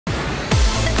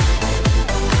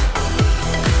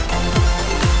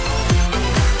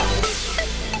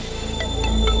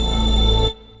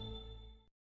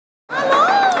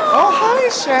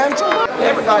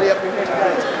everybody up in here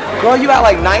today. Girl, you got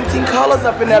like 19 colors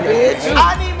up in that bitch.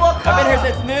 I need more colors. I've been here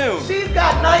since noon. She's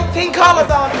got 19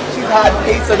 colors on it. She's hiding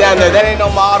pizza down there. That ain't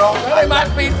no model. My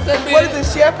pizza, bitch. What is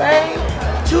this, champagne?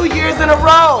 2 years in a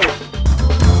row.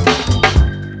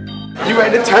 You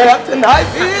ready to turn up tonight,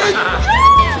 bitch?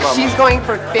 She's going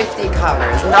for 50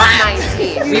 colors, not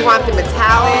 19. We want the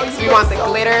metallics, we want the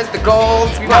glitters, the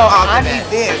golds, we want all I of need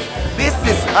it. this. This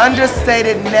is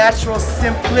understated, natural,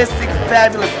 simplistic,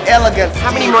 fabulous elegance.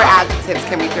 How many more adjectives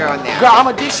can we throw in there? Girl, I'm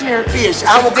a dictionary fish.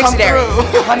 I will come Dictionary.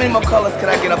 through. How many more colors can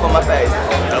I get up on my face?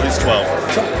 At least 12.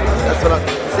 That's what I'm.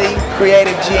 See,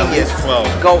 creative genius. At least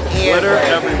 12. Go in. Glitter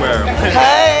everywhere.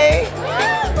 Hey.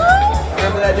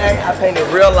 Remember that day? I painted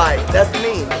real light. That's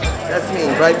me. That's me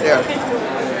right there.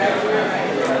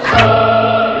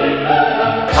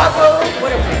 Papa.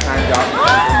 What is it, y'all?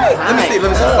 Let me see.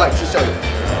 Let me see. Like, just show you.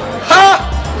 Ha!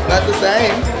 Not the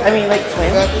same. I mean, like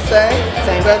twins. Not the same.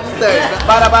 Same. Not the same.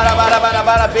 Bada bada bada bada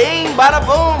bada bing, bada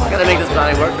boom. I gotta make this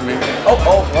body work for me. Oh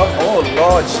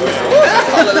Lord Jesus.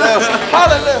 Hallelujah.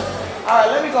 Hallelujah. All right,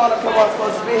 let me go on and come on.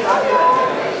 Supposed to be.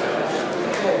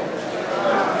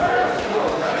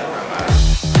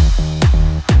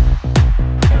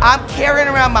 I'm carrying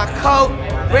around my coat,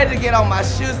 ready to get on my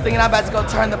shoes, thinking I'm about to go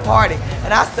turn the party.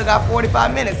 And I still got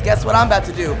 45 minutes. Guess what I'm about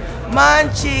to do?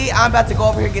 Munchie. I'm about to go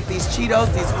over here and get these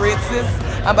Cheetos, these Ritzes.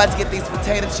 I'm about to get these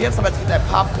potato chips. I'm about to get that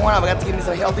popcorn. I'm about to get me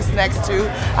some healthy snacks too.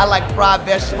 I like fried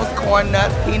vegetables, corn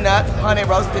nuts, peanuts, honey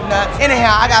roasted nuts.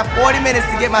 Anyhow, I got 40 minutes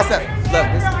to get myself. Look,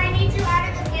 this. So I need you out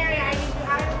of this area. I need you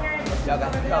out of this area. Y'all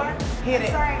got to go. Hit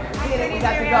it. Sorry. Hit it. We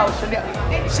got to go. Chanel.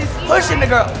 She's pushing the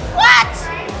girl. What?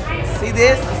 See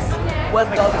this? What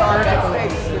goes on in that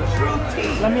face? The true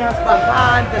tea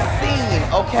behind the scene,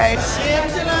 okay?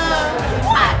 Shangela.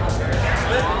 What?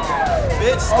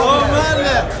 Bitch, stole my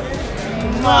lip.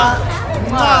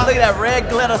 Look at that red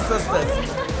glitter, sisters.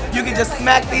 You can just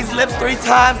smack these lips 3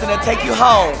 times and it'll take you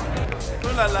home.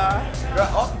 Ooh la la. Girl,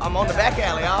 oh, I'm on the back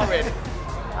alley already.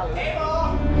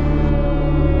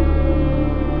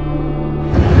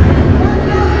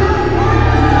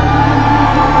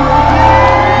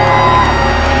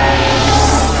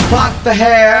 Clock the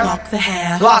hair. Clock the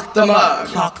hair. Clock the mug.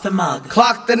 Clock the mug.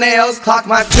 Clock the nails. Clock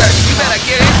my skirt. You better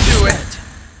get into it.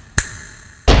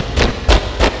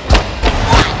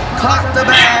 Clock the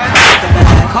bag.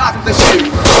 Clock the shoe.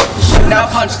 Now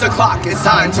punch the clock. It's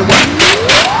time to work. Time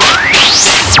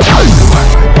to work.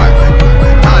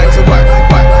 Time to work.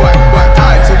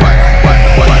 Time to work.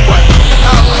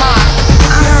 I'm hot.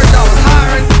 I heard y'all was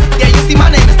hiring. Yeah, you see my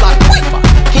name is like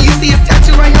Can you see his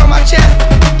tattoo right here on my chest?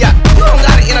 Yeah, you don't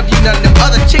gotta interview none of them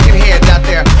other chicken heads out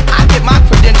there. I get my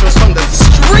credentials from the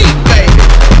street, baby.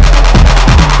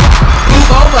 Move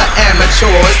over,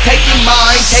 amateurs. Taking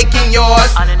mine, taking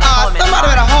yours. Somebody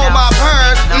better hold my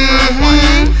purse.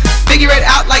 Figure it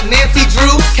out like Nancy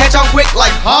Drew. Catch on quick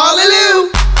like Hallelujah.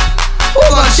 Who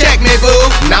gonna check me, boo?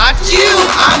 Not you.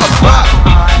 I'm a pro.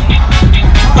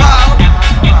 Pro.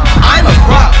 I'm a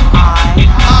pro.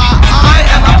 I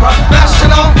am a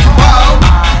professional pro.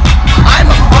 I'm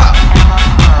a pro.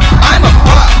 I'm a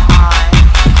pro.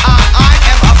 I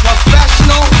am a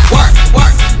professional. Work.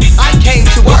 I came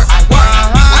to work.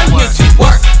 I'm here to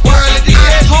work.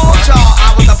 I told y'all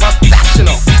I was a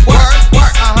professional. Work.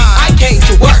 I came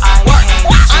to work.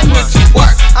 I'm here to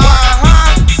work.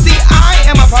 See, I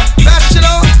am a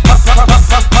professional.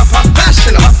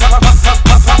 Professional.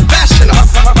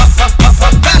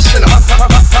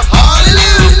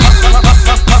 Hallelujah.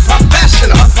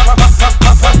 Professional.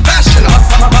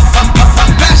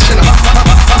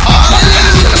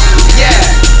 Hallelujah. Yeah.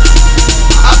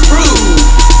 Approve.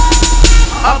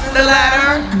 Up the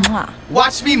ladder.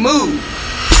 Watch me move.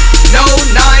 No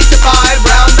 9 to 5,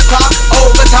 round the clock,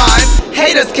 overtime.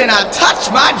 Haters cannot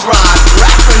touch my drive.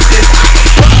 References.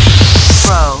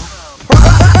 Bro.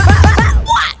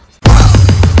 What?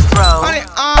 Bro. Honey,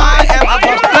 I am a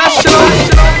professional.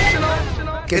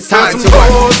 It's time to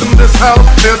work. In this house,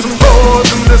 there's some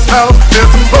hoes in this house,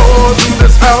 there's some hoes in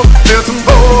this house, there's some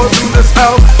hoes in this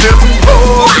house, there's some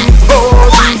hoes and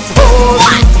hoes and hoes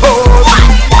and hoes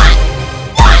and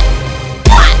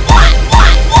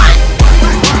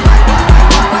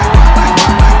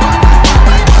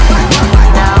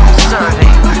Now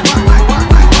serving.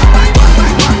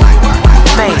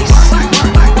 Face.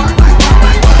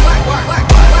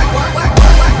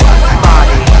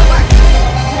 Body.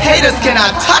 Haters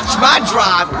cannot touch my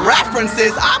drive.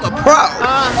 References, I'm a pro.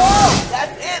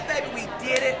 That's it, baby. We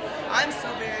did it. I'm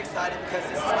so very excited because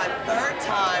this is my 3rd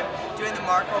time doing the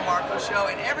Marco show,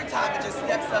 and every time it just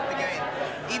steps up the game.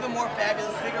 Even more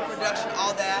fabulous, bigger production,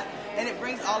 all that. and it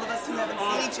brings all of us who haven't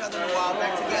seen each other in a while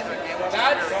back together again.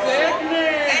 That's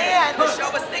sickening. And the show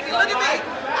was sickening. Look at me.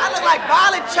 I look like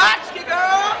Violet Chachki,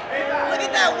 girl. Look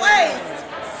at that waist.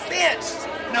 Cinched.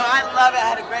 No, I love it. I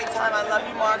had a great time. I love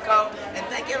you, Marco. And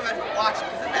thank everybody for watching.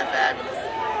 Isn't that fabulous?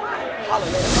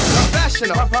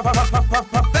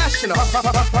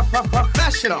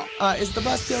 Professional. Is the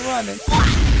bus still running?